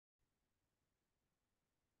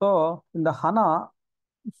So in the HANA,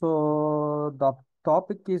 so the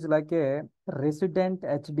topic is like a resident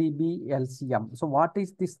HDB LCM. So what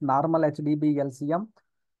is this normal HDB LCM?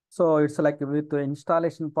 So it's like with the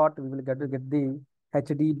installation part, we will get to get the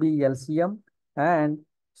HDB LCM, and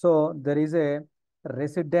so there is a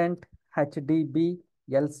resident HDB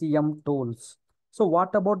LCM tools. So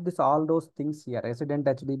what about this? All those things here, resident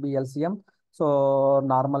HDB LCM. So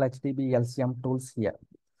normal HDB LCM tools here.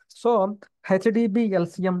 So HDB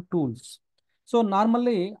LCM tools. So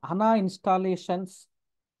normally HANA installations,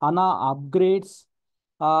 HANA upgrades,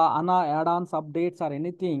 HANA add-ons updates or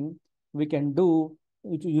anything we can do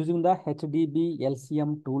using the HDB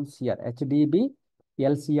LCM tools here. HDB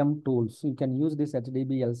LCM tools. You can use this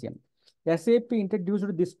HDB LCM. SAP introduced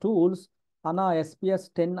these tools HANA SPS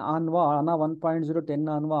 10 onward, HANA 1.0 10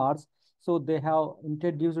 onwards. So they have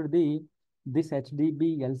introduced this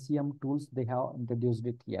HDB LCM tools. They have introduced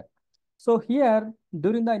it here. So here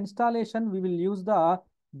during the installation, we will use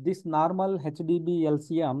this normal HDB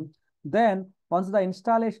LCM. Then once the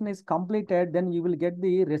installation is completed, then you will get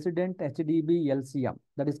the resident HDB LCM.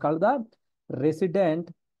 That is called the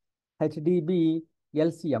resident HDB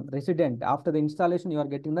LCM. Resident. After the installation, you are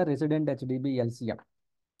getting the resident HDB LCM.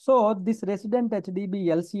 So this resident HDB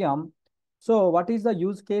LCM. So what is the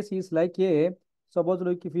use case is like a, suppose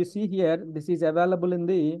like if you see here, this is available in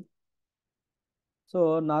the,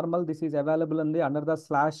 so normal, this is available in the under the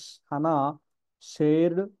slash HANA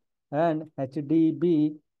shared and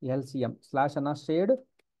HDB LCM slash HANA shared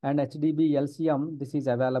and HDB LCM. This is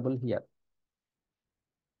available here.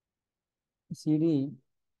 CD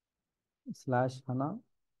slash HANA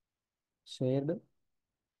shared,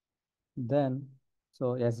 then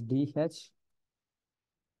so SDH.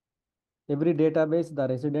 Every database, the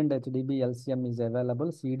resident HDB LCM is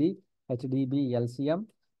available, CD HDB LCM.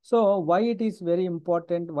 So why it is very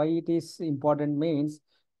important? Why it is important means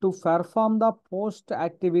to perform the post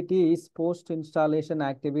activities, post installation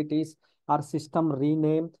activities or system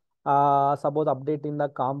rename, suppose updating the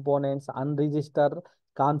components, unregister,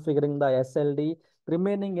 configuring the SLD,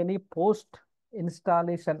 remaining any post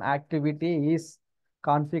installation activities,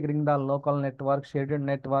 configuring the local network, shared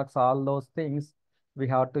networks, all those things we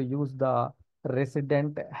have to use the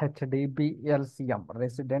resident HDB LCM,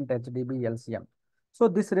 resident HDB LCM. So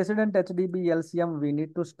this resident HDB LCM, we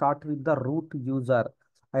need to start with the root user,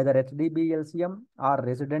 either HDB LCM or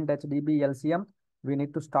resident HDB LCM. We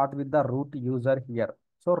need to start with the root user here.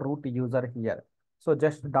 So root user here. So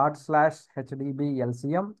just dot slash HDB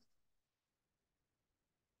LCM.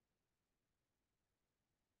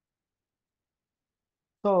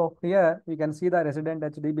 So here we can see the resident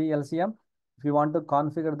HDB LCM. If you want to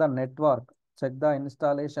configure the network, check the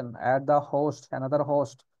installation, add the host, another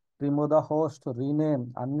host, remove the host,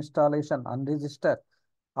 rename, uninstallation, unregister,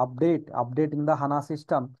 updating the HANA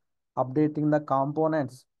system, updating the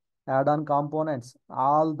components, add-on components,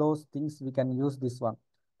 all those things we can use this one.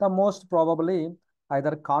 The most probably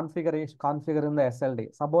either configuring the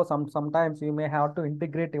SLD. Suppose sometimes you may have to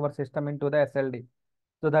integrate your system into the SLD.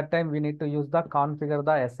 So that time we need to use the configure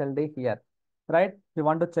the SLD here, right? We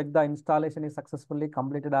want to check the installation is successfully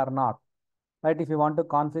completed or not, right? If you want to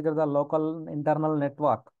configure the local internal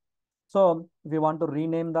network. So if you want to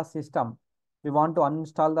rename the system, we want to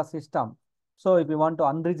uninstall the system. So if you want to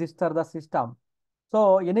unregister the system,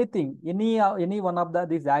 so anything, any one of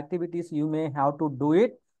these activities you may have to do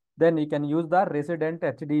it, then you can use the resident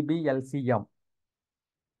HDB LCM,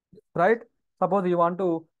 right? Suppose you want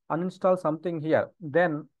to uninstall something here,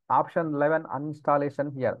 then option 11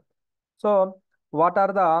 uninstallation here. So what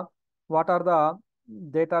are the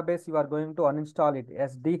database you are going to uninstall it?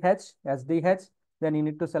 SDH, then you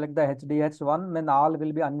need to select the HDH one, then all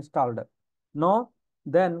will be uninstalled. No,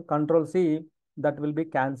 then Control C, that will be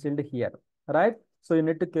cancelled here, right? So you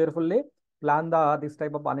need to carefully plan this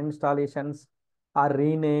type of uninstallations or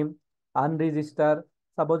rename, unregister.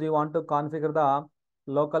 Suppose you want to configure the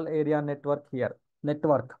local area network here,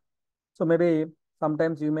 network. So maybe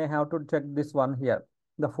sometimes you may have to check this one here,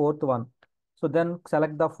 the fourth one. So then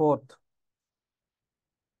select the fourth.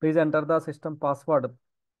 Please enter the system password.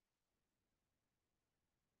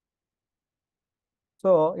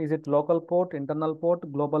 So is it local port, internal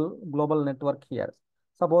port, global network here?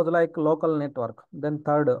 Suppose like local network, then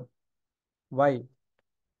third Y.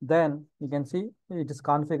 Then you can see it is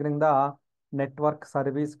configuring the network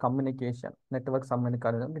service communication, network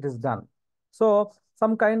communication. It is done. So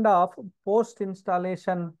some kind of post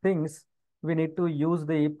installation things we need to use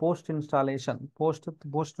the post installation, post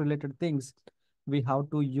related things. We have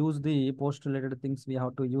to use the post related things. We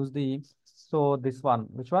have to use the, so this one,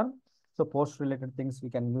 which one? So post related things we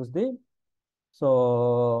can use the,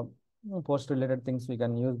 so post related things we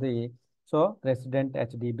can use the resident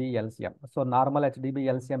HDB LCM. So normal HDB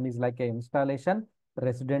LCM is like a installation,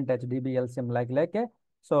 resident HDB LCM like a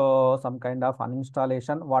some kind of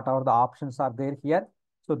uninstallation. Whatever the options are there here.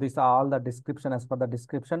 So this are all the description. As per the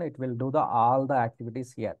description, it will do the all the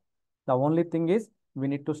activities here. The only thing is we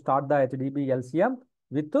need to start the HDB LCM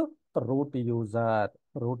with the root user.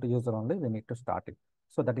 Root user only we need to start it.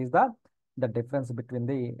 So that is the difference between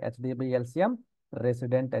the HDB LCM,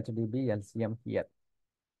 resident HDB LCM here.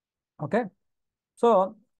 Okay. So